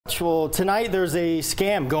Well, tonight there's a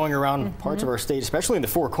scam going around parts of our state, especially in the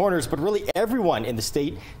Four Corners, but really everyone in the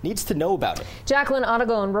state needs to know about it. Jacqueline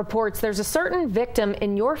Aragon reports there's a certain victim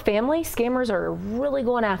in your family scammers are really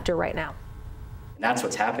going after right now. That's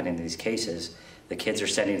what's happening in these cases. The kids are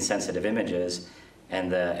sending sensitive images,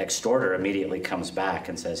 and the extorter immediately comes back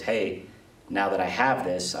and says, hey, now that I have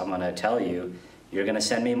this, I'm going to tell you, you're going to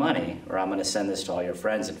send me money, or I'm going to send this to all your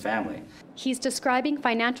friends and family. He's describing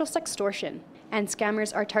financial sextortion, and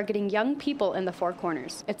scammers are targeting young people in the Four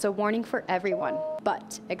Corners. It's a warning for everyone,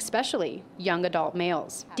 but especially young adult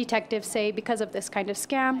males. Detectives say because of this kind of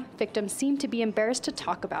scam, victims seem to be embarrassed to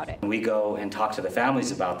talk about it. We go and talk to the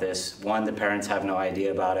families about this. One, the parents have no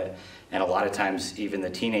idea about it, and a lot of times even the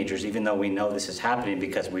teenagers, even though we know this is happening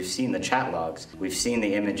because we've seen the chat logs, we've seen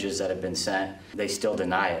the images that have been sent, they still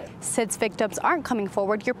deny it. Since victims aren't coming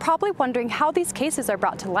forward, you're probably wondering how these cases are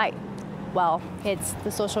brought to light. Well, it's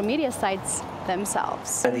the social media sites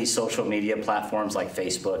themselves. These social media platforms like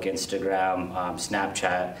Facebook, Instagram,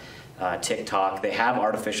 Snapchat, TikTok, they have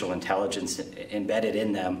artificial intelligence embedded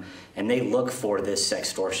in them, and they look for this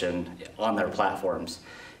sextortion on their platforms.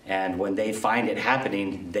 And when they find it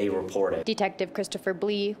happening, they report it. Detective Christopher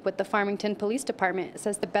Blee with the Farmington Police Department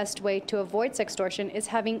says the best way to avoid sextortion is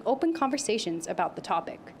having open conversations about the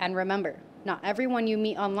topic. And remember, not everyone you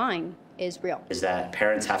meet online is real. Is that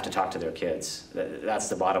parents have to talk to their kids. That's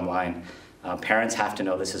the bottom line. Parents have to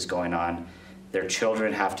know this is going on. Their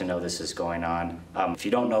children have to know this is going on. If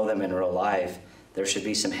you don't know them in real life, there should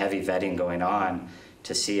be some heavy vetting going on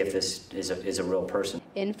to see if this is a real person.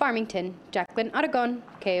 In Farmington, Jacqueline Aragon,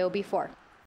 KOB4.